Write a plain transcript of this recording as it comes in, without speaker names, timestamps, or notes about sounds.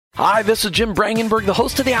Hi, this is Jim Brangenberg, the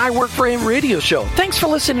host of the I Work for Him radio show. Thanks for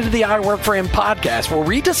listening to the I Work for Him podcast, where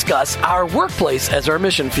we discuss our workplace as our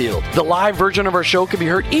mission field. The live version of our show can be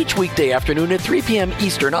heard each weekday afternoon at 3 p.m.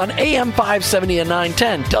 Eastern on AM 570 and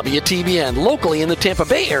 910 WTBN, locally in the Tampa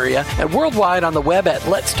Bay area, and worldwide on the web at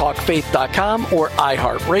letstalkfaith.com or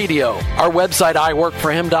iHeartRadio. Our website,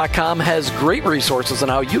 iworkforhim.com, has great resources on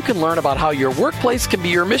how you can learn about how your workplace can be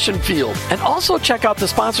your mission field. And also check out the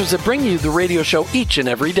sponsors that bring you the radio show each and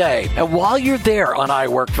every day. And while you're there on I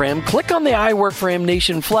Work for Him, click on the I Work for Him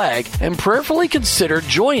Nation flag and prayerfully consider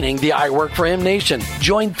joining the I Work for Him Nation.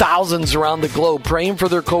 Join thousands around the globe praying for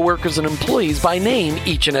their coworkers and employees by name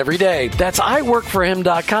each and every day. That's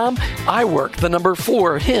iworkforhim.com,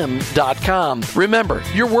 iwork4him.com. Remember,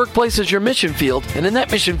 your workplace is your mission field, and in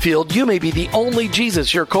that mission field, you may be the only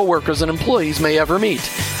Jesus your coworkers and employees may ever meet.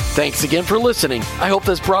 Thanks again for listening. I hope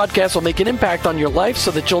this broadcast will make an impact on your life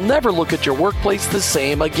so that you'll never look at your workplace the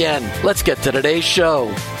same again. Let's get to today's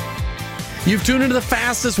show. You've tuned into the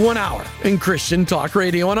fastest 1 hour in Christian talk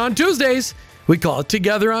radio, and on Tuesdays, we call it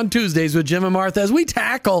Together on Tuesdays with Jim and Martha as we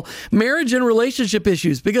tackle marriage and relationship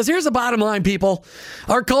issues. Because here's the bottom line, people.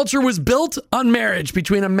 Our culture was built on marriage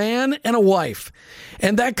between a man and a wife.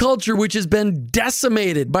 And that culture, which has been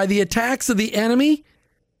decimated by the attacks of the enemy,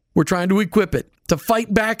 we're trying to equip it to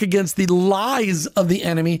fight back against the lies of the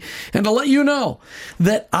enemy and to let you know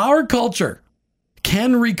that our culture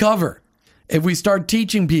can recover if we start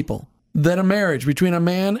teaching people that a marriage between a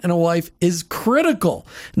man and a wife is critical,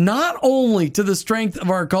 not only to the strength of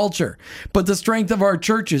our culture, but the strength of our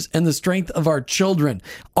churches and the strength of our children.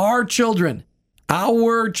 Our children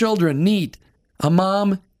need a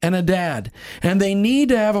mom and a dad, and they need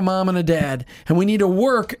to have a mom and a dad, and we need to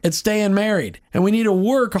work at staying married, and we need to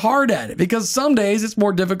work hard at it, because some days it's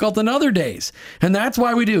more difficult than other days, and that's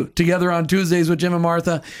why we do Together on Tuesdays with Jim and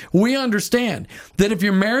Martha. We understand that if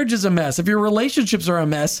your marriage is a mess, if your relationships are a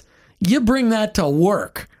mess, you bring that to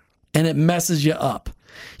work, and it messes you up.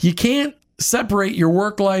 You can't separate your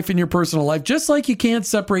work life and your personal life, just like you can't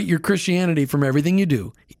separate your Christianity from everything you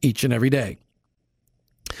do each and every day.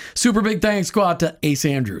 Super big thanks go out to Ace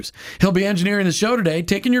Andrews. He'll be engineering the show today,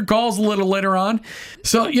 taking your calls a little later on.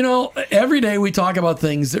 So, every day we talk about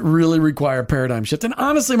things that really require a paradigm shift. And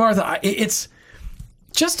honestly, Martha, it's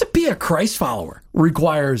just to be a Christ follower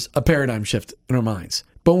requires a paradigm shift in our minds.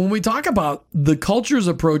 But when we talk about the culture's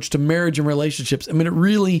approach to marriage and relationships,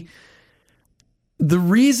 the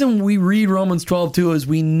reason we read Romans 12:2 is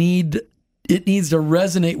it needs to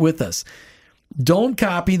resonate with us. Don't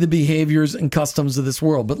copy the behaviors and customs of this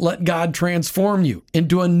world, but let God transform you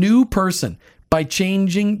into a new person by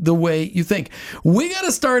changing the way you think. We got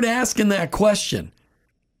to start asking that question.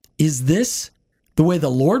 Is this the way the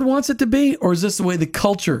Lord wants it to be, or is this the way the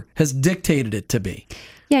culture has dictated it to be?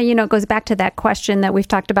 Yeah, it goes back to that question that we've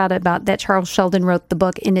talked about that Charles Sheldon wrote the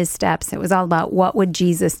book In His Steps. It was all about what would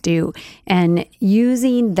Jesus do? And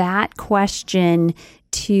using that question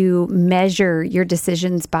to measure your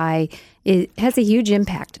decisions by, it has a huge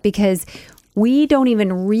impact, because we don't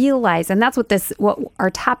even realize, and that's what our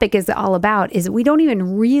topic is all about, is we don't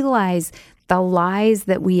even realize the lies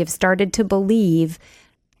that we have started to believe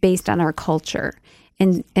based on our culture.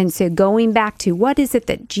 And so going back to what is it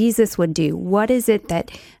that Jesus would do? What is it that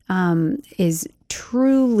is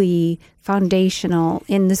truly foundational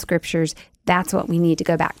in the scriptures? That's what we need to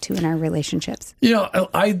go back to in our relationships.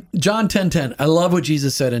 John 10:10, I love what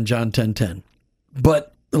Jesus said in John 10:10.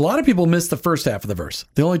 But a lot of people miss the first half of the verse.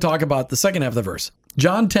 They only talk about the second half of the verse.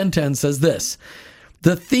 John 10:10 says this: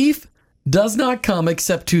 the thief does not come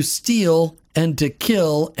except to steal and to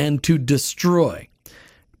kill and to destroy.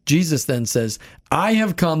 Jesus then says, I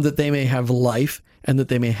have come that they may have life and that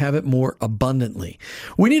they may have it more abundantly.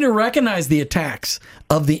 We need to recognize the attacks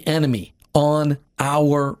of the enemy on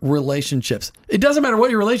our relationships. It doesn't matter what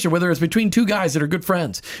your relationship, whether it's between two guys that are good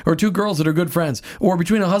friends, or two girls that are good friends, or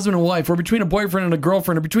between a husband and wife, or between a boyfriend and a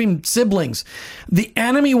girlfriend, or between siblings. The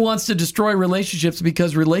enemy wants to destroy relationships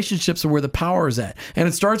because relationships are where the power is at. And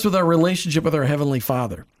it starts with our relationship with our Heavenly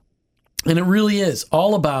Father. And it really is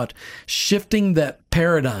all about shifting that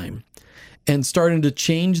paradigm and starting to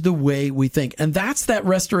change the way we think. And that's that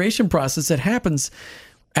restoration process that happens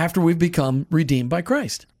after we've become redeemed by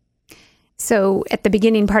Christ. So at the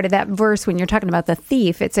beginning part of that verse, when you're talking about the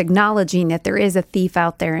thief, it's acknowledging that there is a thief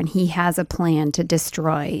out there and he has a plan to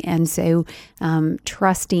destroy. And so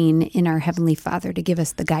trusting in our Heavenly Father to give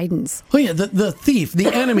us the guidance. Oh yeah, the thief, the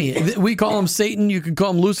enemy, we call him Satan. You could call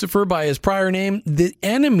him Lucifer by his prior name. The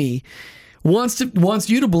enemy wants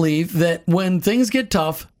you to believe that when things get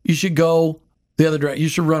tough, you should go the other direction. You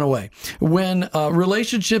should run away. When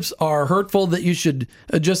relationships are hurtful, that you should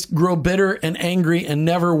just grow bitter and angry and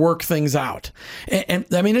never work things out. And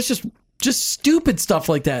I mean, it's just stupid stuff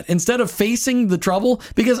like that. Instead of facing the trouble,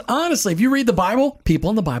 because honestly, if you read the Bible, people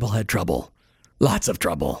in the Bible had trouble. Lots of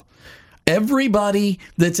trouble. Everybody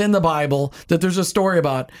that's in the Bible that there's a story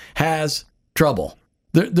about has trouble.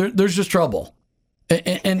 There's just trouble.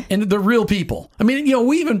 And they're real people. I mean,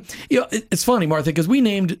 it's funny, Martha, because we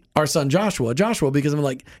named our son Joshua because I'm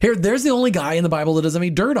like, there's the only guy in the Bible that doesn't have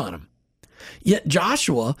any dirt on him. Yet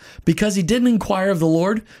Joshua, because he didn't inquire of the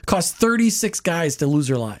Lord, caused 36 guys to lose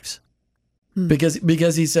their lives.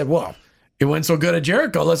 Because he said, well, it went so good at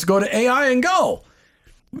Jericho, let's go to Ai and go.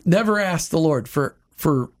 Never asked the Lord for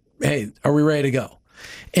hey, are we ready to go?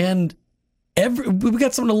 And we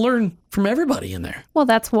got something to learn from everybody in there. Well,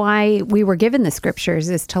 that's why we were given the scriptures,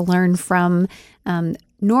 is to learn from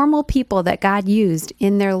normal people that God used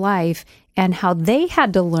in their life and how they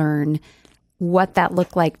had to learn what that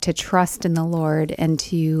looked like to trust in the Lord and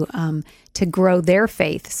to grow their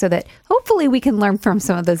faith, so that hopefully we can learn from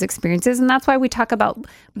some of those experiences. And that's why we talk about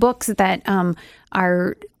books that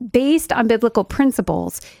are based on biblical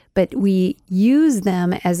principles, but we use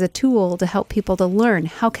them as a tool to help people to learn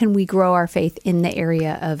how can we grow our faith in the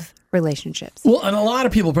area of relationships. Well, and a lot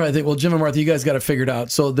of people probably think, well, Jim and Martha, you guys got it figured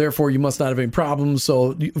out, so therefore you must not have any problems.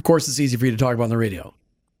 So of course it's easy for you to talk about on the radio.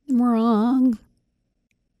 Wrong.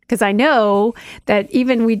 Because I know that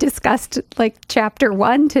even we discussed like chapter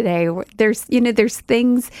 1 today, there's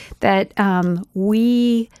things that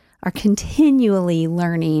we are continually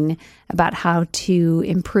learning about how to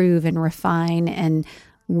improve and refine and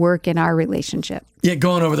work in our relationship. Yeah,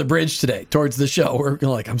 going over the bridge today towards the show, we're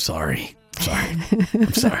like, I'm sorry.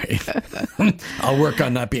 I'm sorry. I'll work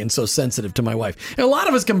on not being so sensitive to my wife. And a lot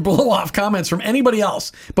of us can blow off comments from anybody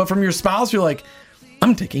else, but from your spouse, you're like,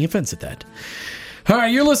 I'm taking offense at that. All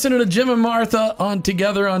right, you're listening to Jim and Martha on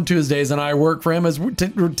Together on Tuesdays, and I work for him.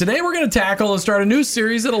 Today we're going to start a new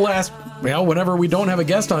series that'll last, whenever we don't have a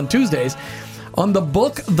guest on Tuesdays, on the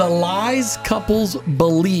book The Lies Couples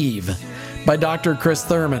Believe by Dr. Chris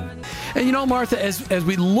Thurman. And Martha, as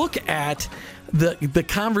we look at the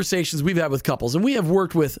conversations we've had with couples, and we have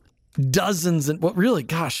worked with dozens and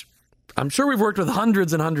I'm sure we've worked with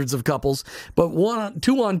hundreds and hundreds of couples, but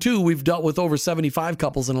two on two, we've dealt with over 75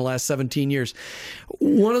 couples in the last 17 years.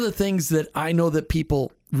 One of the things that I know that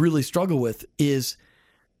people really struggle with is,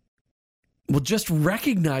 just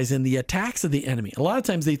recognizing the attacks of the enemy. A lot of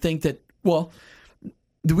times they think that,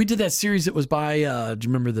 we did that series that was by, do you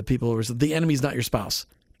remember the people who were, The Enemy's Not Your Spouse?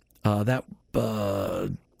 Yes.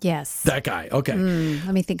 That guy. Okay.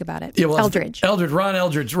 Let me think about it. Yeah, Eldridge.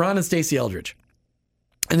 Ron and Stacey Eldridge.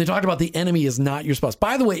 And they talked about the enemy is not your spouse.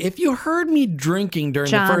 By the way, if you heard me drinking during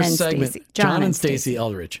the first segment, John and Stacey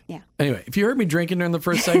Eldridge. Yeah. Anyway, if you heard me drinking during the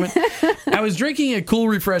first segment, I was drinking a cool,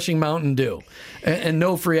 refreshing Mountain Dew, and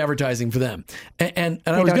no free advertising for them. And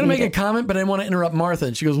I was going to make a comment, but I didn't want to interrupt Martha.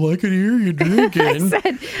 And she goes, well, I could hear you drinking.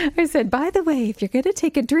 I said, by the way, if you're going to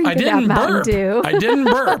take a drink of that Mountain Dew. I didn't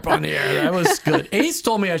burp on the air. That was good. Ace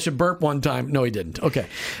told me I should burp one time. No, he didn't. Okay.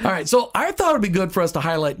 All right. So I thought it'd be good for us to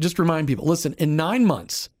highlight, just remind people, listen, in 9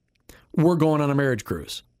 months, we're going on a marriage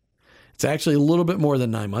cruise. It's actually a little bit more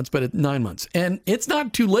than 9 months, but it's 9 months. And it's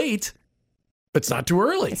not too late. It's not too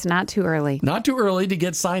early. It's not too early. Not too early to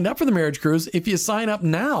get signed up for the marriage cruise. If you sign up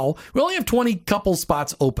now, we only have 20 couple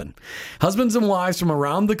spots open. Husbands and wives from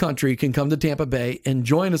around the country can come to Tampa Bay and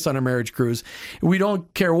join us on our marriage cruise. We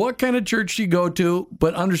don't care what kind of church you go to,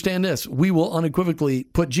 but understand this, we will unequivocally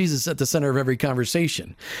put Jesus at the center of every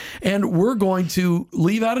conversation. And we're going to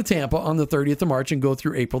leave out of Tampa on the 30th of March and go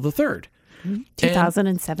through April the 3rd.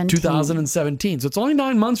 2017. So it's only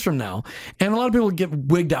 9 months from now. And a lot of people get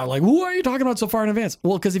wigged out like, who are you talking about so far in advance?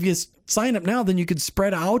 Well, because if you sign up now, then you could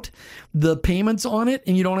spread out the payments on it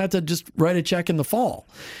and you don't have to just write a check in the fall.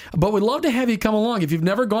 But we'd love to have you come along. If you've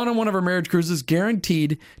never gone on one of our marriage cruises,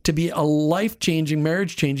 guaranteed to be a life-changing,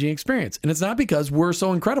 marriage-changing experience. And it's not because we're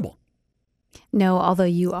so incredible. No, although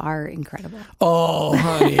you are incredible. Oh,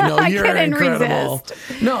 honey, no, you're incredible.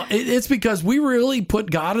 Resist. No, it's because we really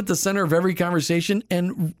put God at the center of every conversation,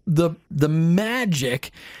 and the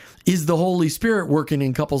magic is the Holy Spirit working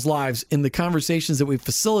in couples' lives in the conversations that we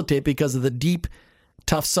facilitate because of the deep,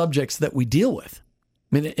 tough subjects that we deal with.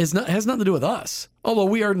 I mean, it has nothing to do with us. Although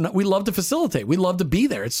we love to facilitate. We love to be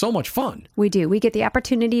there. It's so much fun. We do. We get the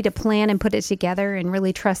opportunity to plan and put it together and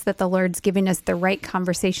really trust that the Lord's giving us the right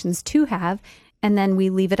conversations to have And then we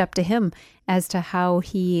leave it up to him as to how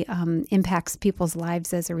he impacts people's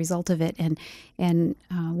lives as a result of it. And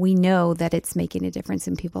we know that it's making a difference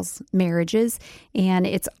in people's marriages. And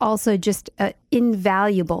it's also just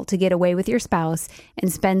invaluable to get away with your spouse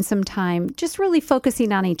and spend some time just really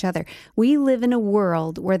focusing on each other. We live in a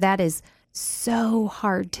world where that is so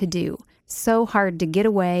hard to do, so hard to get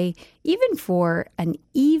away, even for an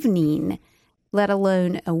evening, let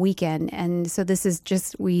alone a weekend. And so this is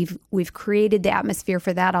just, we've created the atmosphere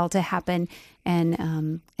for that all to happen.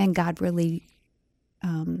 And God really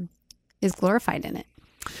is glorified in it.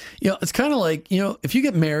 It's kind of like, if you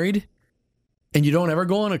get married and you don't ever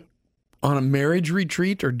go on a marriage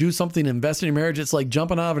retreat or do something to invest in your marriage, it's like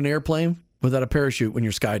jumping out of an airplane without a parachute when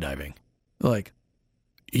you're skydiving. Like,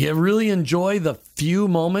 you really enjoy the few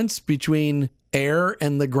moments between air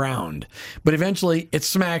and the ground, but eventually it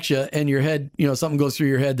smacks you and your head, something goes through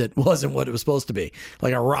your head that wasn't what it was supposed to be,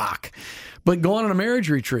 like a rock. But going on a marriage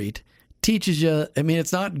retreat teaches you,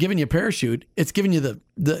 it's not giving you a parachute, it's giving you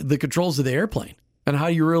the controls of the airplane and how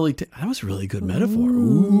you really, that was a really good metaphor.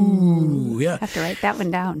 Ooh, yeah. I have to write that one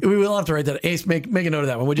down. We will have to write that. Ace, make a note of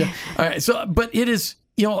that one, would you? All right. So, but it is,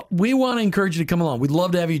 we want to encourage you to come along. We'd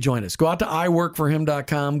love to have you join us. Go out to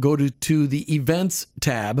iworkforhim.com, go to the events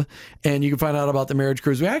tab, and you can find out about the marriage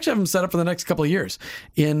cruise. We actually have them set up for the next couple of years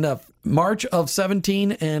in March of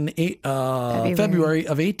 17 and February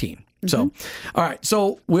of 18. Mm-hmm. So, all right.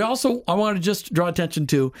 So I want to just draw attention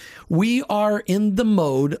to, we are in the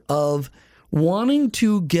mode of wanting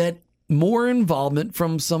to get more involvement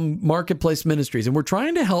from some marketplace ministries. And we're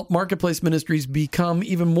trying to help marketplace ministries become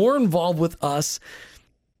even more involved with us.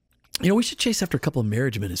 We should chase after a couple of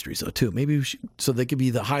marriage ministries, though, too. Maybe we should, so they could be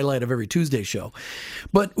the highlight of every Tuesday show.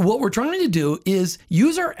 But what we're trying to do is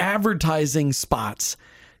use our advertising spots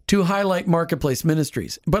to highlight marketplace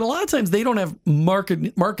ministries. But a lot of times they don't have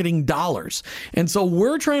marketing dollars. And so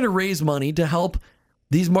we're trying to raise money to help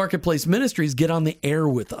these marketplace ministries get on the air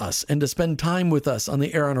with us and to spend time with us on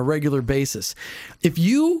the air on a regular basis. If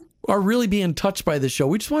you are really being touched by this show,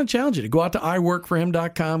 we just want to challenge you to go out to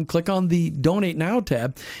iworkforhim.com, click on the Donate Now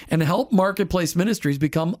tab, and help Marketplace Ministries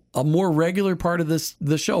become a more regular part of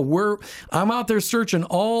the show. I'm out there searching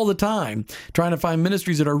all the time, trying to find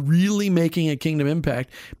ministries that are really making a kingdom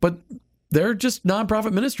impact, but they're just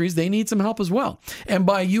nonprofit ministries. They need some help as well. And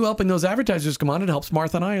by you helping those advertisers come on, it helps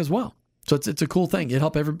Martha and I as well. So it's a cool thing.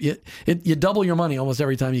 You double your money almost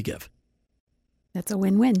every time you give. That's a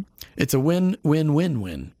win-win. It's a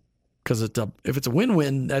win-win-win-win. Because if it's a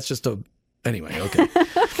win-win, that's just anyway, okay.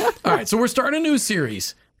 All right, so we're starting a new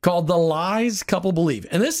series called The Lies Couple Believe.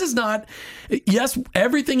 And this is not, yes,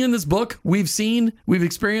 everything in this book we've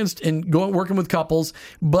experienced in working with couples,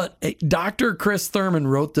 but Dr. Chris Thurman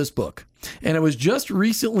wrote this book. And it was just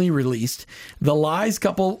recently released. The Lies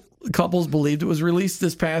Couples Believed. It was released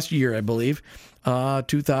this past year, I believe,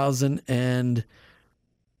 2000 and...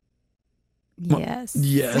 Yes.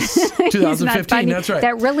 Yes. 2015. That's right.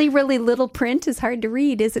 That really, really little print is hard to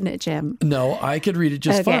read, isn't it, Jim? No, I could read it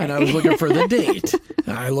just fine. I was looking for the date.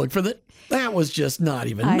 That was just not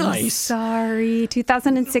even nice. I'm sorry.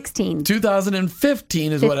 2016.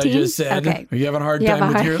 2015 is 15? What I just said. Okay. Are you having a hard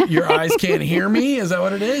time with your eyes can't hear me? Is that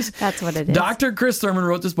what it is? That's what it is. Dr. Chris Thurman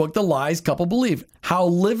wrote this book, The Lies Couple Believe, How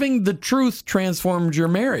Living the Truth Transformed Your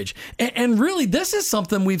Marriage. And really, this is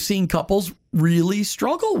something we've seen couples really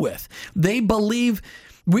struggle with. They believe...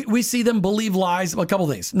 We see them believe lies, a couple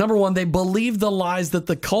things. Number one, they believe the lies that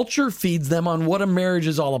the culture feeds them on what a marriage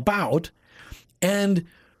is all about. And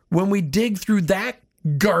when we dig through that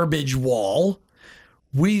garbage wall,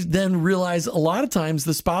 we then realize a lot of times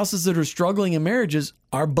the spouses that are struggling in marriages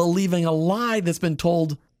are believing a lie that's been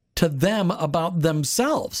told to them about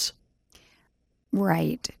themselves.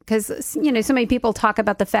 Right. Because, so many people talk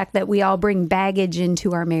about the fact that we all bring baggage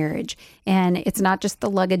into our marriage. And it's not just the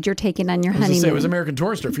luggage you're taking on your honeymoon. It was American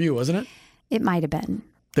Tourister for you, wasn't it? It might have been.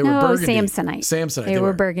 They were burgundy. Samsonite. They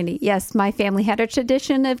were burgundy. Yes, my family had a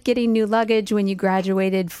tradition of getting new luggage when you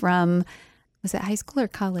graduated from, was it high school or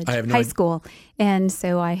college? I have no idea. High school. And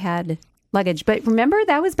so I had luggage. But remember,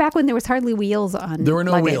 that was back when there was hardly wheels on There were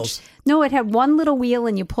no luggage. wheels. No, it had one little wheel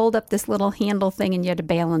and you pulled up this little handle thing and you had to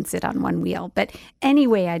balance it on one wheel. But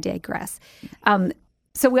anyway, I digress.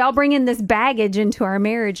 So we all bring in this baggage into our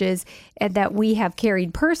marriages that we have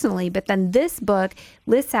carried personally. But then this book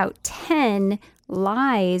lists out 10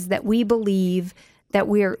 lies that we believe that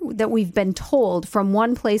we've been told from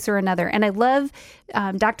one place or another. And I love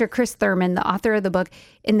Dr. Chris Thurman, the author of the book.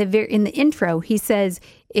 In the intro, he says,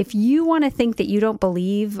 if you want to think that you don't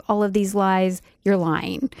believe all of these lies, you're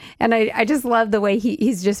lying. And I just love the way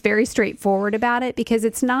he's just very straightforward about it, because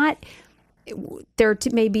it's not they're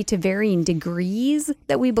maybe to varying degrees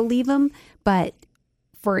that we believe them. But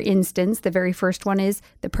for instance, the very first one is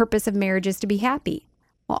the purpose of marriage is to be happy.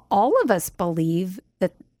 Well, all of us believe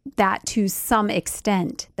that to some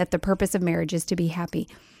extent, that the purpose of marriage is to be happy.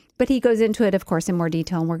 But he goes into it, of course, in more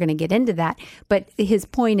detail, and we're going to get into that. But his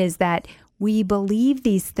point is that we believe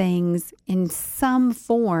these things in some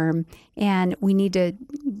form, and we need to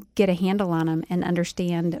get a handle on them and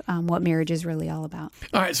understand what marriage is really all about.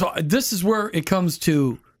 All right, so this is where it comes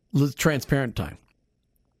to transparent time.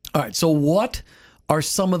 All right, so what are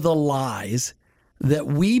some of the lies that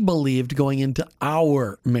we believed going into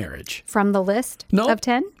our marriage? From the list of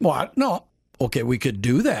 10? What? No. Okay, we could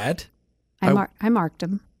do that. I marked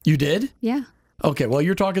them. You did? Yeah. Okay, well,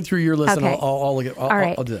 you're talking through your list, okay. and I'll look at. All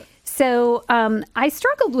right. I'll do that. So I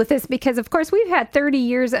struggled with this because, of course, we've had 30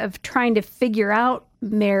 years of trying to figure out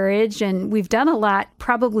marriage, and we've done a lot,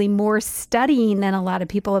 probably more studying than a lot of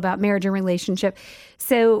people about marriage and relationship.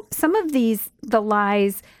 So some of the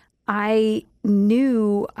lies I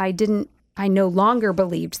knew I no longer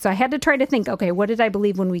believed. So I had to try to think, okay, what did I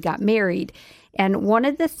believe when we got married? And one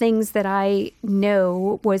of the things that I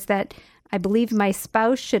know was that I believe my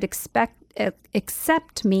spouse should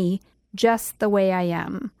accept me just the way I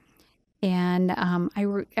am. And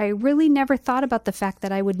I really never thought about the fact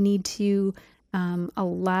that I would need to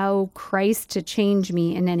allow Christ to change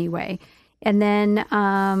me in any way. And then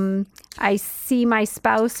I see my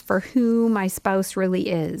spouse for who my spouse really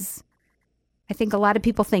is. I think a lot of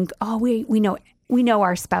people think, oh, we know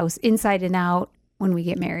our spouse inside and out when we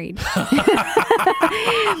get married.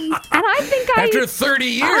 And I think after 30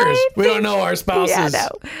 years, we don't know our spouses. Yeah, no.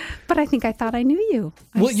 But I think I thought I knew you.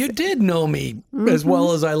 Well, you did know me as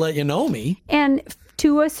well as I let you know me. And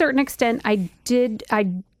to a certain extent, I did.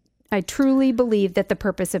 I truly believe that the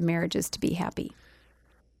purpose of marriage is to be happy.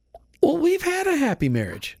 Well, we've had a happy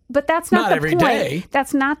marriage. But that's not the every point. Day.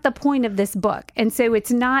 That's not the point of this book. And so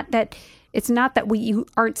it's not that you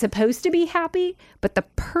aren't supposed to be happy, but the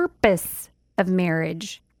purpose of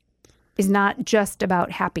marriage is not just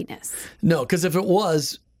about happiness. No, because if it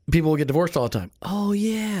was, people would get divorced all the time. Oh,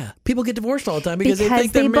 yeah. People get divorced all the time because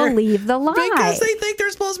they believe the lie. Because they think they're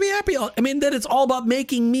supposed to be happy. I mean, that it's all about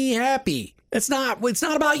making me happy. It's not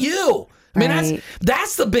about you. I mean, right.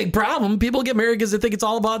 that's the big problem. People get married because they think it's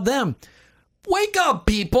all about them. Wake up,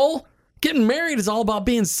 people. Getting married is all about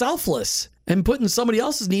being selfless and putting somebody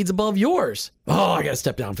else's needs above yours. Oh, I got to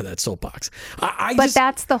step down for that soapbox.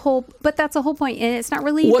 That's the whole point. And it's not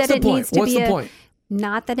really that it needs to be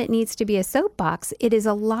not that it needs to be a soapbox. It is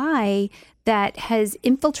a lie that has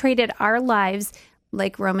infiltrated our lives,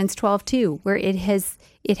 like Romans 12:2, where it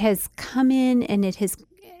has come in and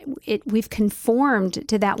we've conformed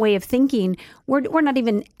to that way of thinking. We're not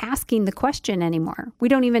even asking the question anymore. We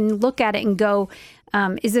don't even look at it and go,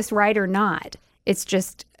 is this right or not? It's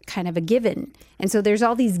just kind of a given. And so there's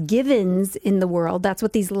all these givens in the world. That's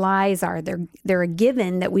what these lies are. They're a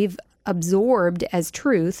given that we've absorbed as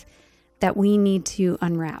truth that we need to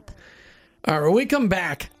unwrap. All right, when we come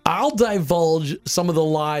back, I'll divulge some of the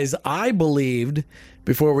lies I believed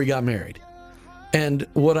before we got married. And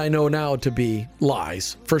what I know now to be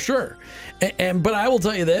lies, for sure. But I will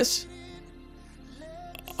tell you this.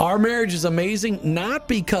 Our marriage is amazing, not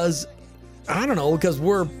because, because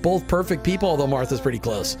we're both perfect people, although Martha's pretty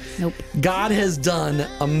close. Nope. God has done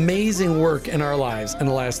amazing work in our lives in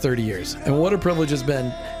the last 30 years. And what a privilege it's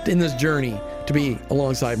been in this journey to be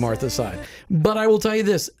alongside Martha's side. But I will tell you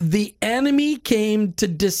this. The enemy came to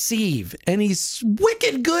deceive, and he's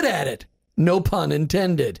wicked good at it. No pun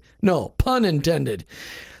intended. No pun intended.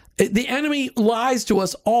 The enemy lies to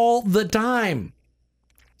us all the time.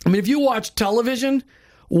 I mean, if you watch television,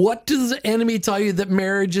 what does the enemy tell you that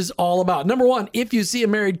marriage is all about? Number one, if you see a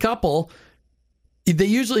married couple, they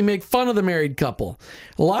usually make fun of the married couple.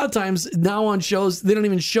 A lot of times now on shows, they don't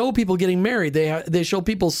even show people getting married. They show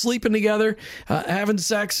people sleeping together, having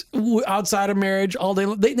sex outside of marriage all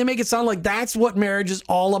day. They make it sound like that's what marriage is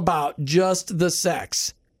all about, just the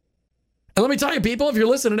sex. And let me tell you, people, if you're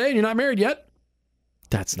listening today and you're not married yet,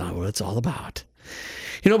 that's not what it's all about.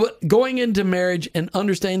 But going into marriage and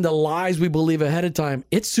understanding the lies we believe ahead of time,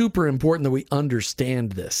 it's super important that we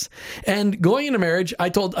understand this. And going into marriage, I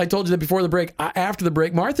told you that before the break. After the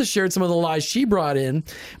break, Martha shared some of the lies she brought in.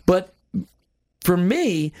 But for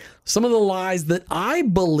me, some of the lies that I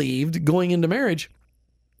believed going into marriage,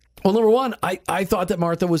 well, number one, I thought that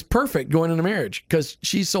Martha was perfect going into marriage because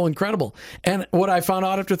she's so incredible. And what I found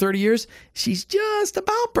out after 30 years, she's just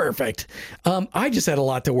about perfect. I just had a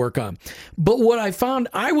lot to work on. But what I found,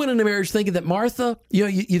 I went into marriage thinking that Martha,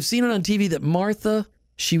 you've seen it on TV, that Martha,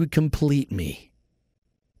 she would complete me.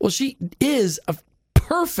 Well, she is a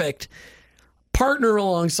perfect partner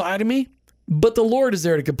alongside of me, but the Lord is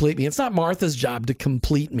there to complete me. It's not Martha's job to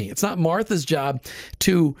complete me. It's not Martha's job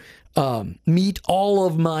to meet all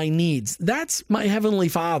of my needs. That's my Heavenly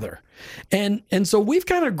Father. And so we've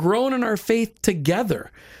kind of grown in our faith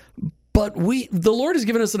together. But the Lord has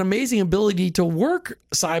given us an amazing ability to work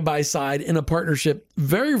side by side in a partnership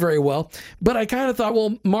very, very well. But I kind of thought,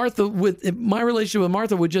 well, my relationship with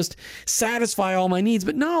Martha would just satisfy all my needs.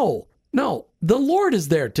 But no, the Lord is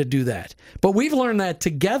there to do that. But we've learned that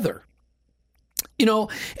together.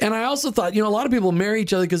 And I also thought, a lot of people marry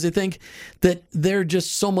each other because they think that they're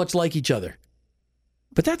just so much like each other.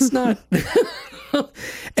 But that's not.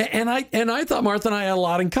 And I thought Martha and I had a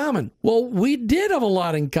lot in common. Well, we did have a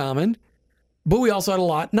lot in common, but we also had a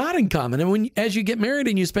lot not in common. And as you get married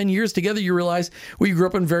and you spend years together, you realize you grew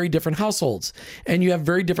up in very different households and you have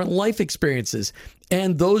very different life experiences.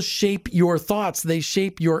 And those shape your thoughts. They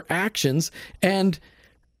shape your actions. And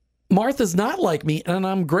Martha's not like me, and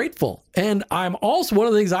I'm grateful. And I'm also, one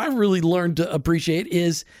of the things I've really learned to appreciate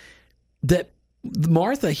is that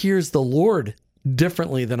Martha hears the Lord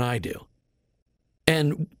differently than I do.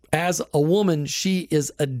 And as a woman, she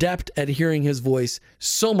is adept at hearing his voice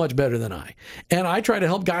so much better than I. And I try to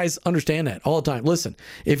help guys understand that all the time. Listen,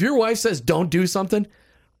 if your wife says don't do something,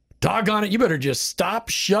 doggone it, you better just stop,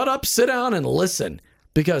 shut up, sit down, and listen.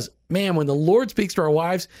 Because, man, when the Lord speaks to our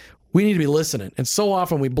wives, we need to be listening. And so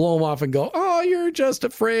often we blow them off and go, oh, you're just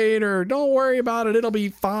afraid, or don't worry about it, it'll be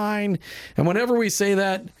fine. And whenever we say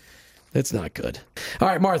that, it's not good. All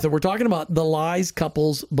right, Martha, we're talking about the lies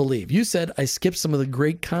couples believe. You said I skipped some of the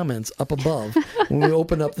great comments up above when we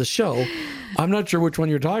opened up the show. I'm not sure which one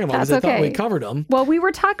you're talking about, because I thought we covered them. Well, we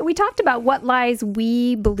talked about what lies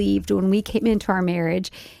we believed when we came into our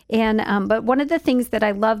marriage. And but one of the things that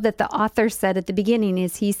I love that the author said at the beginning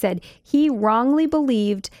is he said he wrongly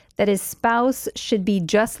believed that his spouse should be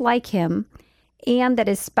just like him and that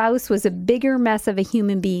his spouse was a bigger mess of a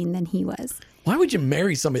human being than he was. Why would you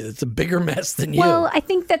marry somebody that's a bigger mess than you? Well, I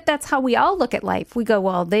think that's how we all look at life. We go,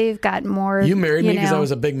 well, they've got more. You married me because I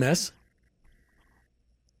was a big mess?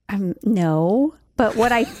 No, but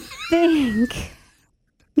what I think,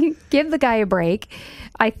 give the guy a break.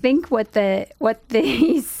 I think what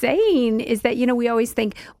he's saying is that, we always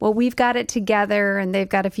think, well, we've got it together and they've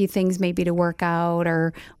got a few things maybe to work out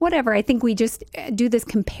or whatever. I think we just do this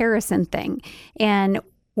comparison thing. And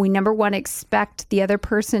we, number one, expect the other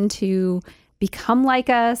person to become like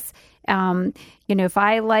us. If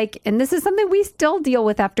I and this is something we still deal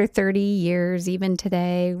with after 30 years, even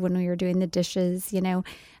today when we were doing the dishes,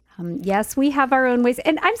 yes, we have our own ways.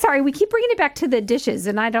 And I'm sorry, we keep bringing it back to the dishes,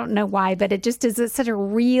 and I don't know why, but it just is such a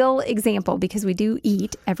real example because we do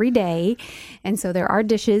eat every day. And so there are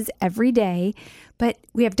dishes every day, but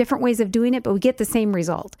we have different ways of doing it, but we get the same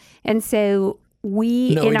result. And so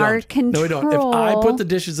our control. No, we don't. If I put the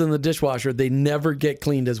dishes in the dishwasher, they never get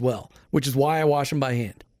cleaned as well, which is why I wash them by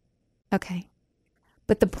hand. Okay.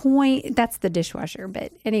 But the point, that's the dishwasher.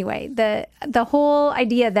 But anyway, the whole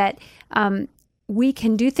idea that we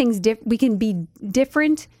can do things, we can be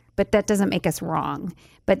different, but that doesn't make us wrong.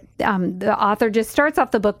 But the author just starts off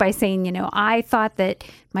the book by saying, I thought that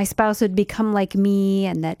my spouse would become like me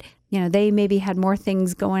and that, they maybe had more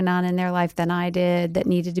things going on in their life than I did that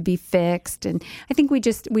needed to be fixed. And I think we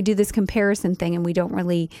do this comparison thing and we don't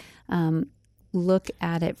really look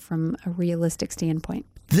at it from a realistic standpoint.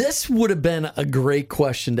 This would have been a great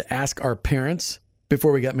question to ask our parents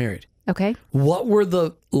before we got married. Okay. What were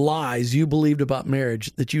the lies you believed about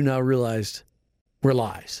marriage that you now realized were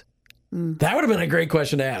lies? That would have been a great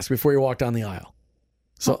question to ask before you walked down the aisle.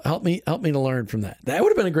 So help me to learn from that. That would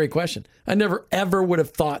have been a great question. I never, ever would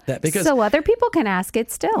have thought that. Because so other people can ask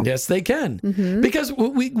it still. Yes, they can. Mm-hmm. Because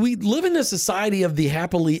we live in a society of the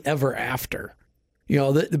happily ever after.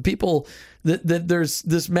 The people, that there's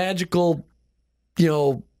this magical,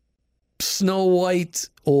 Snow White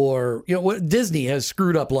or, what Disney has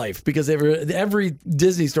screwed up life because every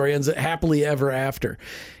Disney story ends happily ever after.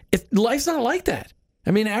 Life's not like that.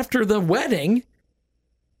 I mean, after the wedding,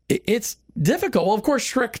 it's difficult. Well, of course,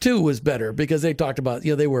 Shrek 2 was better because they talked about,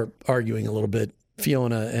 they were arguing a little bit.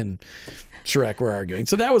 Fiona and Shrek were arguing.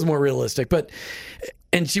 So that was more realistic.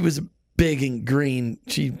 And she was big and green.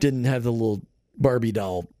 She didn't have the little Barbie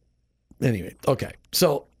doll. Anyway, okay.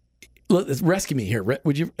 So rescue me here.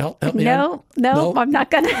 Would you help me out? No, I'm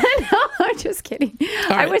not going to. No, I'm just kidding.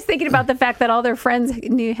 I was thinking about the fahad all their friends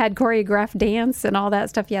had choreographed dance and all that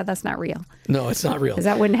stuff. Yeah, that's not real. No, it's not real. Because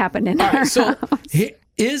that wouldn't happen in our house. So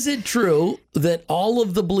is it true that all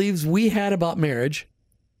of the beliefs we had about marriage,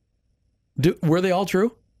 were they all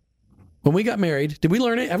true? When we got married, did we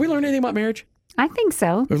learn it? Have we learned anything about marriage? I think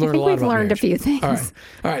so. We've learned I think we've learned marriage. a few things.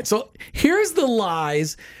 All right. So here's the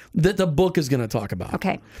lies that the book is going to talk about.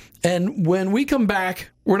 Okay. And when we come back,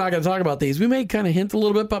 we're not going to talk about these. We may kind of hint a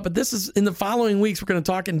little bit, but this is in the following weeks, we're going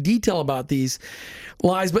to talk in detail about these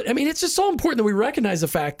lies. But I mean, it's just so important that we recognize the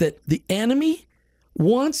fact that the enemy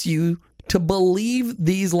wants you to believe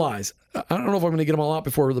these lies. I don't know if I'm going to get them all out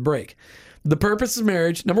before the break. The purpose of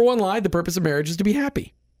marriage, number one lie, the purpose of marriage is to be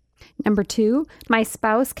happy. Number 2, my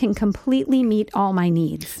spouse can completely meet all my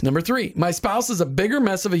needs. Number 3, my spouse is a bigger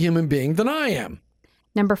mess of a human being than I am.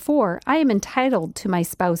 Number 4, I am entitled to my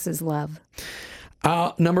spouse's love.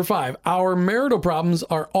 Number 5, our marital problems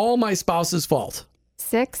are all my spouse's fault.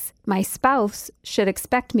 6, my spouse should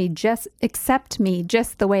accept me just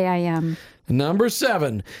the way I am. Number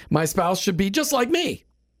 7, my spouse should be just like me.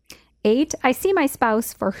 8, I see my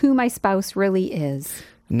spouse for who my spouse really is.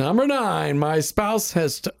 Number 9, my spouse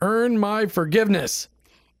has to earn my forgiveness.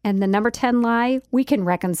 And the number 10 lie, we can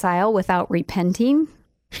reconcile without repenting.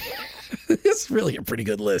 It's really a pretty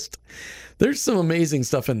good list. There's some amazing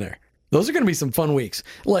stuff in there. Those are going to be some fun weeks.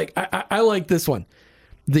 Like, I like this one.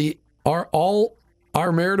 All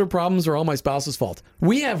our marital problems are all my spouse's fault.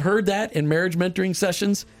 We have heard that in marriage mentoring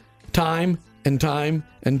sessions time and time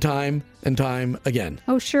and time and time again.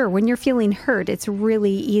 Oh, sure. When you're feeling hurt, it's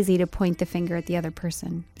really easy to point the finger at the other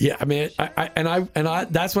person. Yeah, I mean, I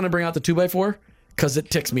that's when I bring out the 2x4 because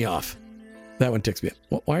it ticks me off. That one ticks me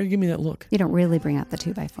off. Why are you giving me that look? You don't really bring out the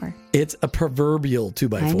 2x4. It's a proverbial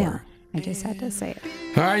 2x4. I know. I just had to say it.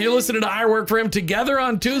 All right, you're listening to I Work For Him together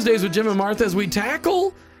on Tuesdays with Jim and Martha as we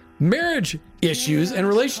tackle marriage issues and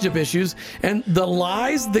relationship issues and the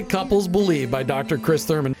lies that couples believe by Dr. Chris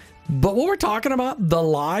Thurman. But what we're talking about, the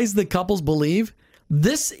lies that couples believe,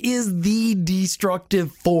 this is the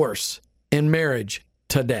destructive force in marriage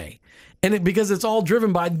today. And because it's all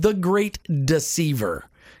driven by the great deceiver.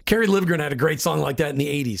 Carrie Livgren had a great song like that in the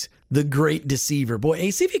 80s. The Great Deceiver. Boy,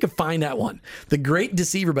 hey, see if you can find that one. The Great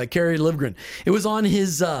Deceiver by Carrie Livgren. It was on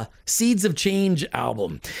his Seeds of Change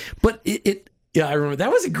album. But yeah, I remember.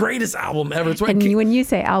 That was the greatest album ever. It's and when you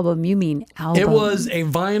say album, you mean album. It was a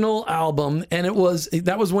vinyl album, and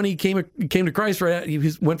that was when he came to Christ. Right,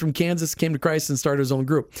 he went from Kansas, came to Christ, and started his own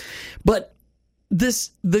group. But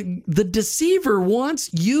the deceiver wants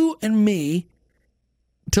you and me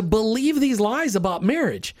to believe these lies about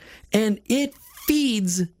marriage, and it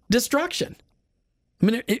feeds destruction. I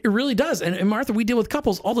mean, it really does. And Martha, we deal with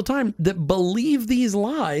couples all the time that believe these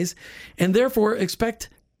lies, and therefore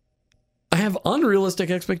have unrealistic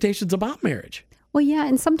expectations about marriage. Well, yeah,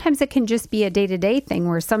 and sometimes it can just be a day-to-day thing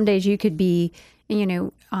where some days you could be,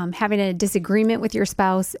 having a disagreement with your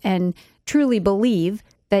spouse and truly believe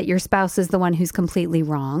that your spouse is the one who's completely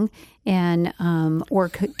wrong, and or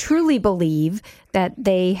truly believe that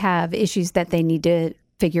they have issues that they need to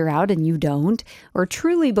figure out and you don't, or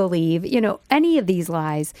truly believe, any of these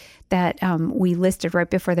lies that we listed right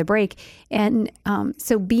before the break. And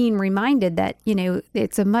so being reminded that,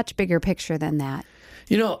 it's a much bigger picture than that.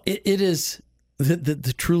 It is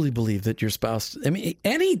the truly believe that your spouse, I mean,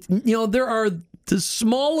 there are the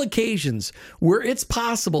small occasions where it's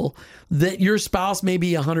possible that your spouse may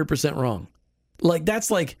be 100% wrong. Like that's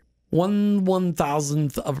like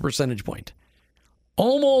 1/1000th of a percentage point.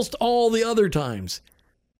 Almost all the other times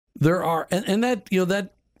there are, and that,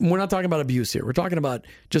 that we're not talking about abuse here. We're talking about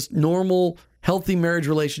just normal, healthy marriage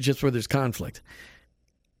relationships where there's conflict.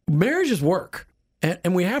 Marriage is work,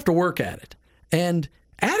 and we have to work at it. And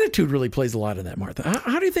attitude really plays a lot in that, Martha.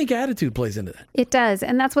 How do you think attitude plays into that? It does.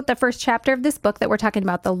 And that's what the first chapter of this book that we're talking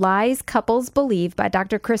about, The Lies Couples Believe by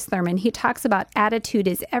Dr. Chris Thurman, he talks about attitude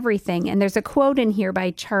is everything. And there's a quote in here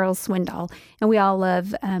by Charles Swindoll, and we all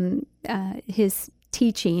love his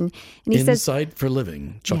teaching. And he says, Insight for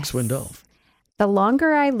Living, Chuck Swindoll. The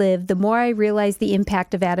longer I live, the more I realize the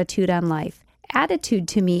impact of attitude on life. Attitude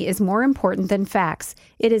to me is more important than facts.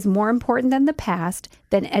 It is more important than the past,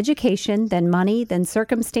 than education, than money, than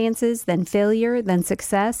circumstances, than failure, than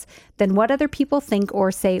success, than what other people think or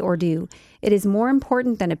say or do. It is more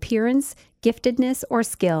important than appearance, giftedness, or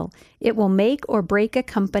skill. It will make or break a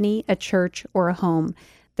company, a church, or a home.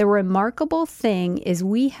 The remarkable thing is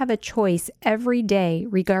we have a choice every day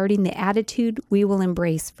regarding the attitude we will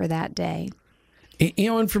embrace for that day.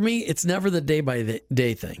 And for me, it's never the day by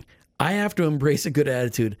day thing. I have to embrace a good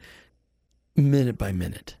attitude minute by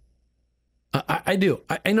minute. I do.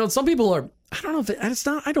 I know some people are, I don't know if it's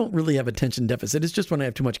not, I don't really have attention deficit. It's just when I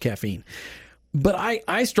have too much caffeine. But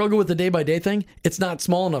I struggle with the day by day thing. It's not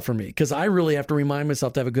small enough for me because I really have to remind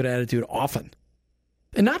myself to have a good attitude often.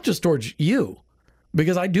 And not just towards you,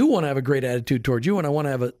 because I do want to have a great attitude towards you and I want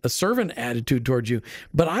to have a servant attitude towards you.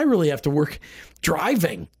 But I really have to work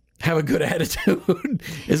driving. have a good attitude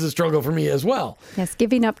is a struggle for me as well. Yes,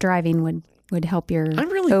 giving up driving would help your I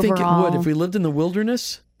really think it would if we lived in the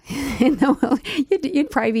wilderness. You'd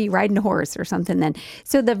probably be riding a horse or something then.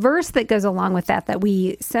 So the verse that goes along with that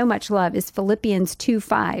we so much love is Philippians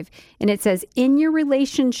 2:5. And it says, in your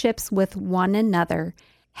relationships with one another,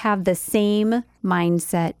 have the same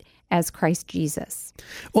mindset as Christ Jesus.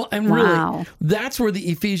 Well, and really, that's where the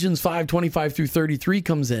Ephesians 5:25 through 33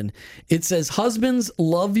 comes in. It says, husbands,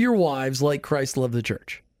 love your wives like Christ loved the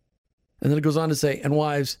church. And then it goes on to say, and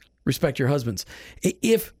wives, respect your husbands.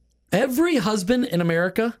 If every husband in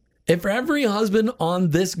America, if every husband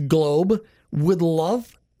on this globe would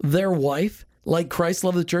love their wife like Christ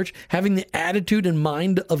loved the church, having the attitude and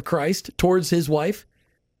mind of Christ towards his wife,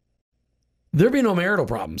 there'd be no marital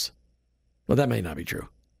problems. Well, that may not be true.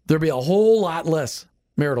 There'd be a whole lot less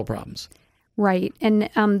marital problems. Right. And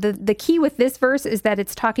the key with this verse is that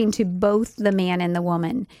it's talking to both the man and the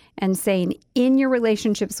woman and saying, in your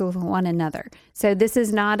relationships with one another. So this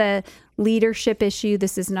is not a leadership issue.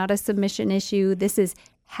 This is not a submission issue. This is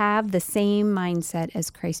have the same mindset as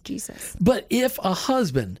Christ Jesus. But if a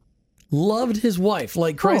husband loved his wife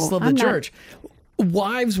like Christ loved the church,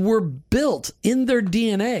 wives were built in their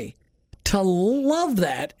DNA to love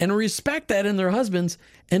that and respect that in their husbands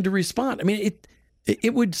and to respond. I mean,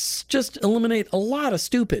 it would just eliminate a lot of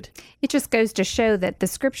stupid. It just goes to show that the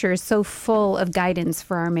scripture is so full of guidance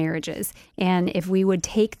for our marriages. And if we would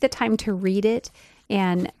take the time to read it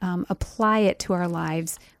and apply it to our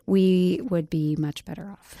lives, we would be much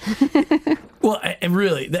better off. Well, and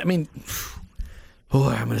really, I mean, boy,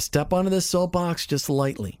 I'm going to step onto this soapbox just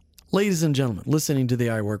lightly. Ladies and gentlemen, listening to the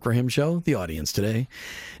I Work for Him show, the audience today,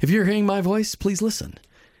 if you're hearing my voice, please listen.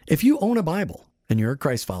 If you own a Bible and you're a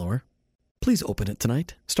Christ follower, please open it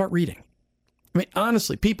tonight. Start reading. I mean,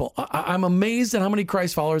 honestly, people, I'm amazed at how many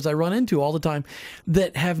Christ followers I run into all the time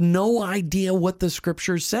that have no idea what the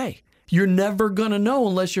scriptures say. You're never going to know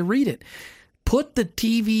unless you read it. Put the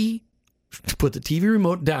TV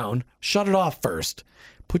remote down, shut it off first,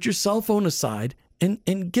 put your cell phone aside,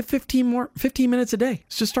 and get 15 minutes a day.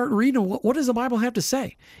 Just start reading. What does the Bible have to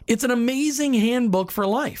say? It's an amazing handbook for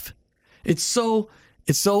life. It's so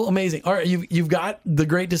amazing. All right, you've got The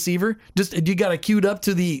Great Deceiver. Just you got it queued up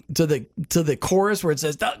to the chorus where it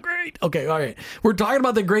says "the great." Okay, all right. We're talking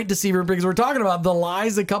about The Great Deceiver because we're talking about the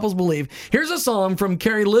lies that couples believe. Here's a song from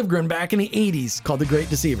Carrie Livgren back in the 80s called "The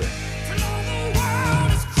Great Deceiver."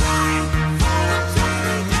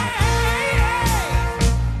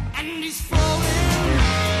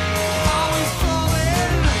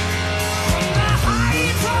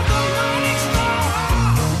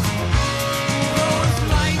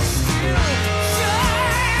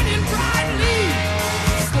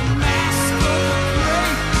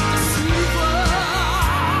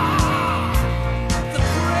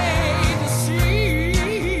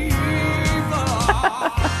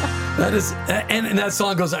 And that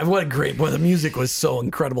song goes, what a great, boy, the music was so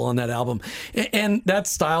incredible on that album. And that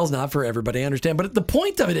style's not for everybody, I understand. But the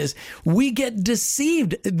point of it is we get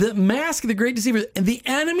deceived. The mask, the great deceiver, the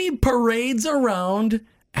enemy parades around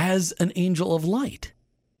as an angel of light.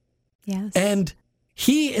 Yes. And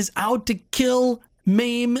he is out to kill,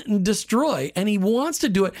 maim, and destroy. And he wants to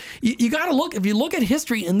do it. You got to look, if you look at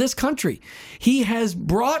history in this country, he has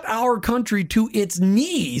brought our country to its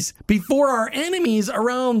knees before our enemies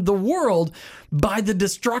around the world by the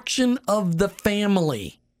destruction of the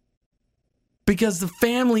family. Because the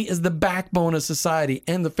family is the backbone of society,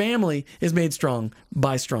 and the family is made strong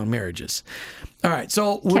by strong marriages. All right,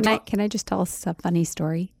 so can I just tell us a funny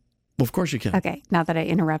story? Well, of course you can. Okay, now that I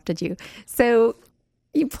interrupted you. So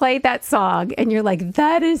you played that song and you're like,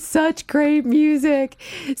 that is such great music.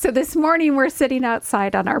 So this morning we're sitting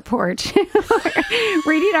outside on our porch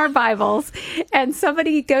reading our Bibles, and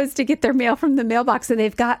somebody goes to get their mail from the mailbox and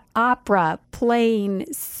they've got opera playing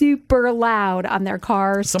super loud on their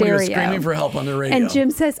car Somebody stereo. was screaming for help on the radio. And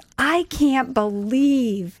Jim says, I can't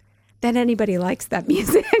believe that anybody likes that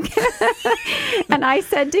music. And I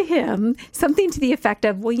said to him something to the effect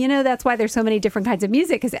of, well, that's why there's so many different kinds of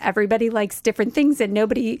music, because everybody likes different things, and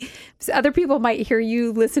other people might hear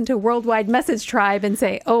you listen to Worldwide Message Tribe and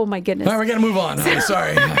say, oh my goodness. All right, we got to move on. I'm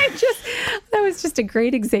sorry. That was just a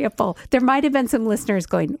great example. There might have been some listeners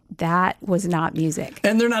going, that was not music.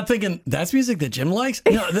 And they're not thinking, that's music that Jim likes?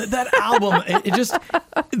 No, that album, it just,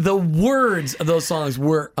 the words of those songs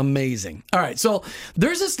were amazing. All right, so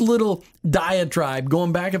there's this little diatribe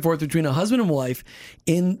going back and forth between a husband and wife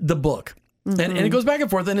in the book. Mm-hmm. And it goes back and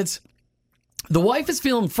forth, and it's, the wife is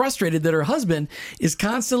feeling frustrated that her husband is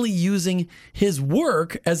constantly using his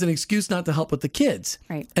work as an excuse not to help with the kids.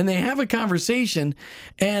 Right. And they have a conversation,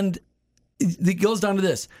 and it goes down to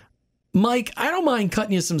this. Mike, I don't mind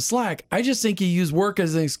cutting you some slack. I just think you use work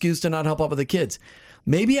as an excuse to not help out with the kids.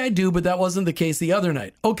 Maybe I do, but that wasn't the case the other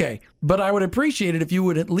night. Okay, but I would appreciate it if you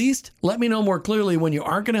would at least let me know more clearly when you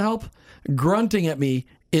aren't going to help. Grunting at me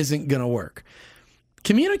isn't going to work.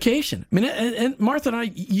 Communication. I mean, and Martha and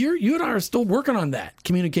I, you and I are still working on that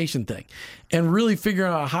communication thing and really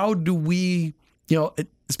figuring out how do we,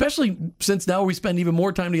 especially since now we spend even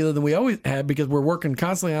more time together than we always had because we're working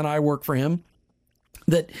constantly on I Work for Him,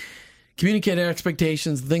 that communicate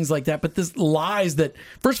expectations, things like that. But this lies that,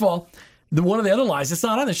 first of all, one of the other lies, it's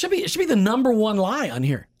not on there. It should be the number one lie on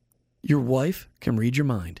here. Your wife can read your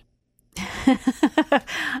mind.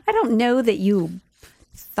 I don't know that you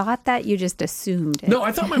thought that, you just assumed it. No,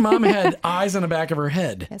 I thought my mom had eyes on the back of her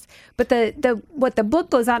head. Yes. But what the book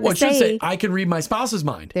goes on to say... Well, it should say, I can read my spouse's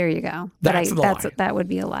mind. There you go. That's the lie. That would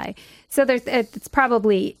be a lie. So it's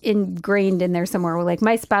probably ingrained in there somewhere where like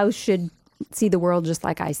my spouse should see the world just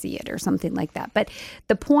like I see it or something like that. But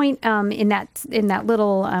the point in that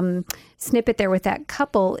little snippet there with that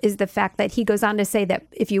couple is the fact that he goes on to say that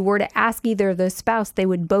if you were to ask either of the spouse, they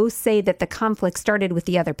would both say that the conflict started with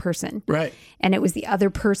the other person. Right. And it was the other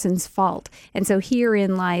person's fault. And so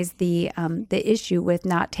herein lies the issue with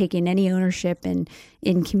not taking any ownership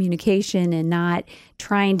in communication and not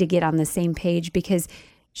trying to get on the same page, because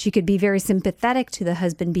she could be very sympathetic to the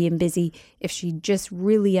husband being busy if she just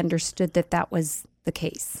really understood that was the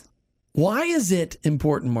case. Why is it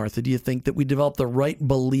important, Martha, do you think, that we develop the right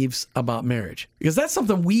beliefs about marriage? Because that's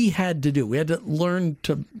something we had to do. We had to learn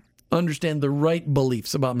to understand the right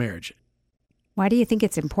beliefs about marriage. Why do you think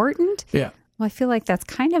it's important? Yeah. Well, I feel like that's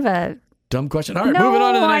kind of a dumb question. All right, moving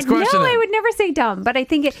on to the next question. No, I would never say dumb, but I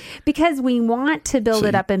think because we want to build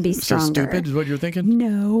it up and be stronger. So stupid is what you're thinking?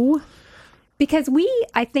 No. Because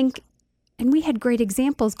I think, and we had great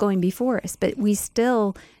examples going before us, but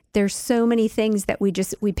there's so many things that we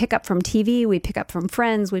pick up from TV, we pick up from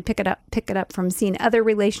friends, we pick it up from seeing other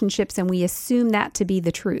relationships, and we assume that to be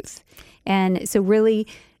the truth. And so really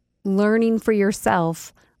learning for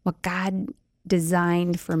yourself what God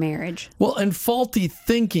designed for marriage. Well, and faulty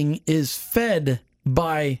thinking is fed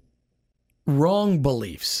by wrong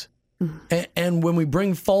beliefs. Mm. And when we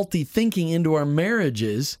bring faulty thinking into our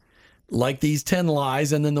marriages, like these 10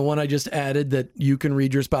 lies, and then the one I just added that you can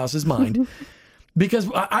read your spouse's mind. Because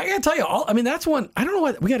I got to tell you, that's one, I don't know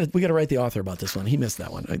what, we got to write the author about this one. He missed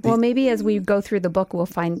that one. Well, maybe as we go through the book, we'll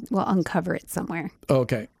uncover it somewhere.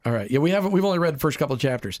 Okay. All right. Yeah, we've only read the first couple of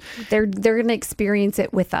chapters. They're going to experience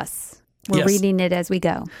it with us. We're reading it as we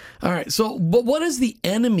go. All right. So, but what is the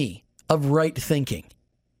enemy of right thinking?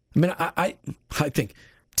 I mean, I think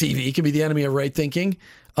TV can be the enemy of right thinking.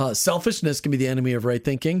 Selfishness can be the enemy of right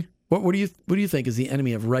thinking. What do you think is the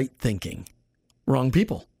enemy of right thinking? Wrong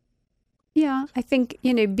people. Yeah, I think,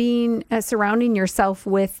 being surrounding yourself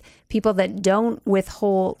with people that don't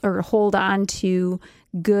withhold or hold on to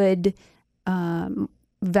good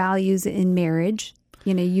values in marriage.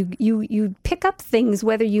 You pick up things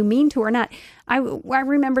whether you mean to or not. I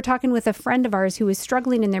remember talking with a friend of ours who was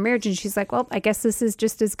struggling in their marriage, and she's like, well, I guess this is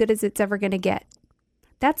just as good as it's ever going to get.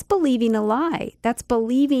 That's believing a lie. That's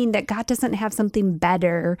believing that God doesn't have something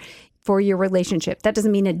better for your relationship. That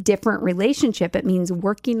doesn't mean a different relationship. It means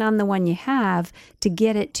working on the one you have to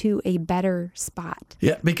get it to a better spot.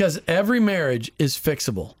 Yeah, because every marriage is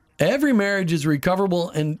fixable. Every marriage is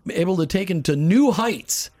recoverable and able to take into new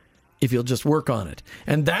heights if you'll just work on it.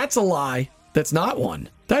 And that's a lie. That's not one.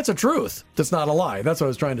 That's a truth. That's not a lie. That's what I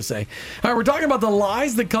was trying to say. All right, we're talking about The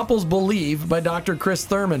Lies That Couples Believe by Dr. Chris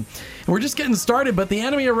Thurman. And we're just getting started, but the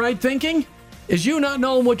enemy of right thinking is you not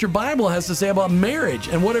knowing what your Bible has to say about marriage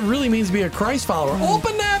and what it really means to be a Christ follower.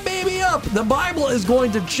 Open that baby up. The Bible is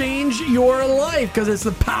going to change your life because it's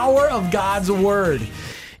the power of God's Word.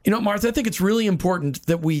 You know, Martha, I think it's really important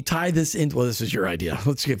that we tie this into, well, this is your idea.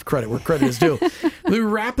 Let's give credit where credit is due. We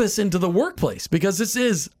wrap this into the workplace because this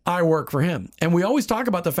is I Work for Him. And we always talk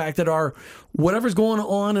about the fact that whatever's going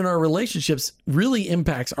on in our relationships really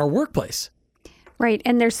impacts our workplace. Right.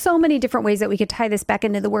 And there's so many different ways that we could tie this back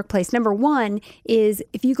into the workplace. Number one is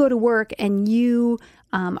if you go to work and you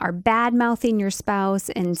are bad-mouthing your spouse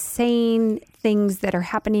and saying things that are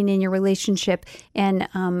happening in your relationship and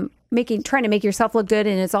trying to make yourself look good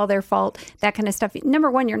and it's all their fault, that kind of stuff.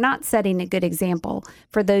 Number one, you're not setting a good example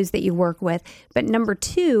for those that you work with. But number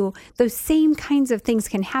two, those same kinds of things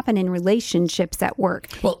can happen in relationships at work.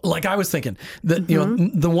 Well, like I was thinking, that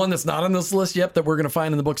the one that's not on this list yet that we're going to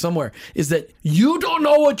find in the book somewhere is that you don't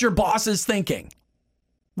know what your boss is thinking.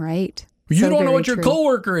 Right. You don't know what your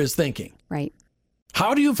coworker is thinking. Right.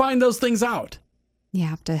 How do you find those things out? You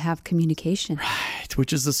have to have communication. Right,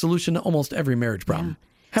 which is the solution to almost every marriage problem. Yeah.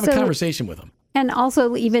 Have a conversation with them. And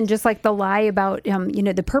also, even just like the lie about,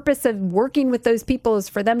 the purpose of working with those people is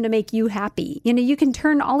for them to make you happy. You can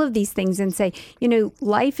turn all of these things and say,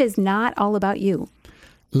 life is not all about you.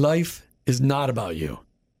 Life is not about you.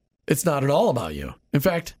 It's not at all about you. In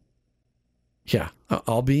fact, yeah,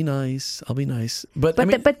 I'll be nice. But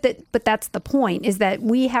that's the point, is that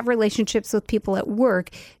we have relationships with people at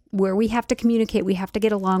work where we have to communicate, we have to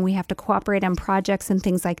get along, we have to cooperate on projects and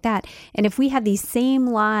things like that. And if we have these same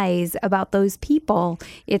lies about those people,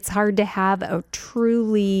 it's hard to have a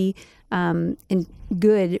truly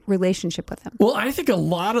good relationship with them. Well, I think a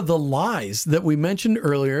lot of the lies that we mentioned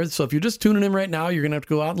earlier, so if you're just tuning in right now, you're going to have to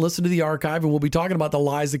go out and listen to the archive, and we'll be talking about the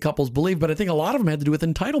lies that couples believe, but I think a lot of them had to do with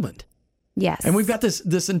entitlement. Yes. And we've got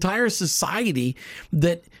this entire society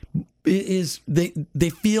that is they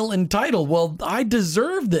feel entitled. Well, I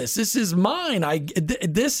deserve this. This is mine.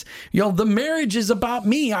 The marriage is about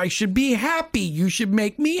me. I should be happy. You should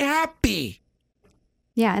make me happy.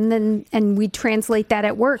 Yeah, and we translate that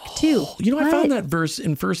at work too. I found that verse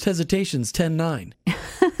in 1 Hesitations 10:9.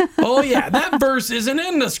 Oh yeah, that verse isn't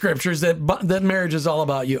in the scriptures that marriage is all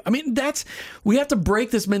about you. I mean, we have to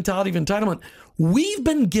break this mentality of entitlement. We've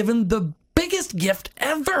been given the biggest gift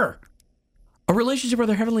ever, a relationship with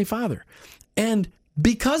our Heavenly Father. And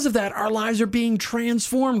because of that, our lives are being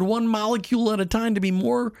transformed one molecule at a time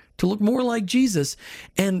to look more like Jesus.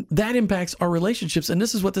 And that impacts our relationships. And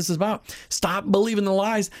this is what this is about. Stop believing the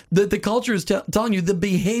lies that the culture is telling you. The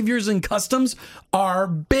behaviors and customs are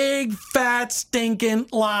big, fat, stinking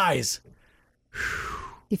lies.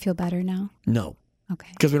 You feel better now? No. Okay.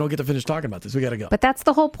 Because we don't get to finish talking about this. We got to go. But that's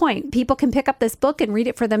the whole point. People can pick up this book and read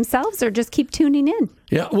it for themselves, or just keep tuning in.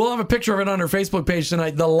 Yeah, we'll have a picture of it on our Facebook page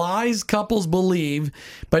tonight. The Lies Couples Believe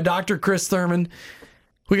by Dr. Chris Thurman.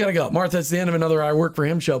 We got to go. Martha, it's the end of another I Work for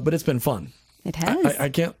Him show, but it's been fun. It has. I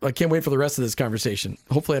can't wait for the rest of this conversation.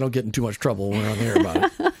 Hopefully I don't get in too much trouble when we're on the air about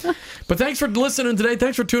it. But thanks for listening today.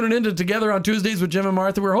 Thanks for tuning in to Together on Tuesdays with Jim and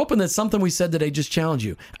Martha. We're hoping that something we said today just challenged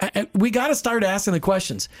you. We got to start asking the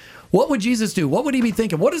questions. What would Jesus do? What would he be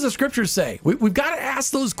thinking? What does the scriptures say? We've got to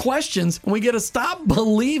ask those questions, and we got to stop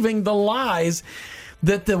believing the lies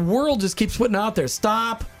that the world just keeps putting out there.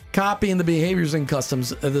 Stop copying the behaviors and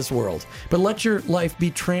customs of this world, but let your life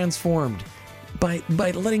be transformed by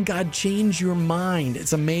letting God change your mind.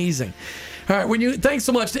 It's amazing. All right, thanks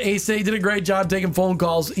so much to Asa. He did a great job taking phone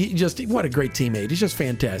calls. What a great teammate. He's just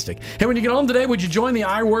fantastic. Hey, when you get home today, would you join the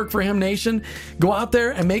I Work for Him Nation? Go out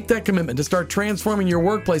there and make that commitment to start transforming your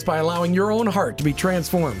workplace by allowing your own heart to be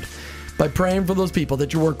transformed, by praying for those people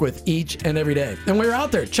that you work with each and every day. And when you're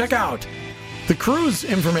out there, check out the cruise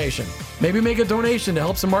information. Maybe make a donation to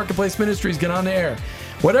help some marketplace ministries get on the air.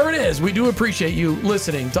 Whatever it is, we do appreciate you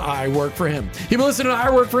listening to I Work for Him. You've been listening to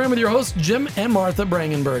I Work for Him with your hosts, Jim and Martha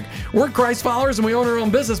Brangenberg. We're Christ followers and we own our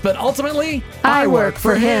own business, but ultimately, I work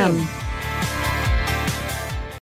for Him.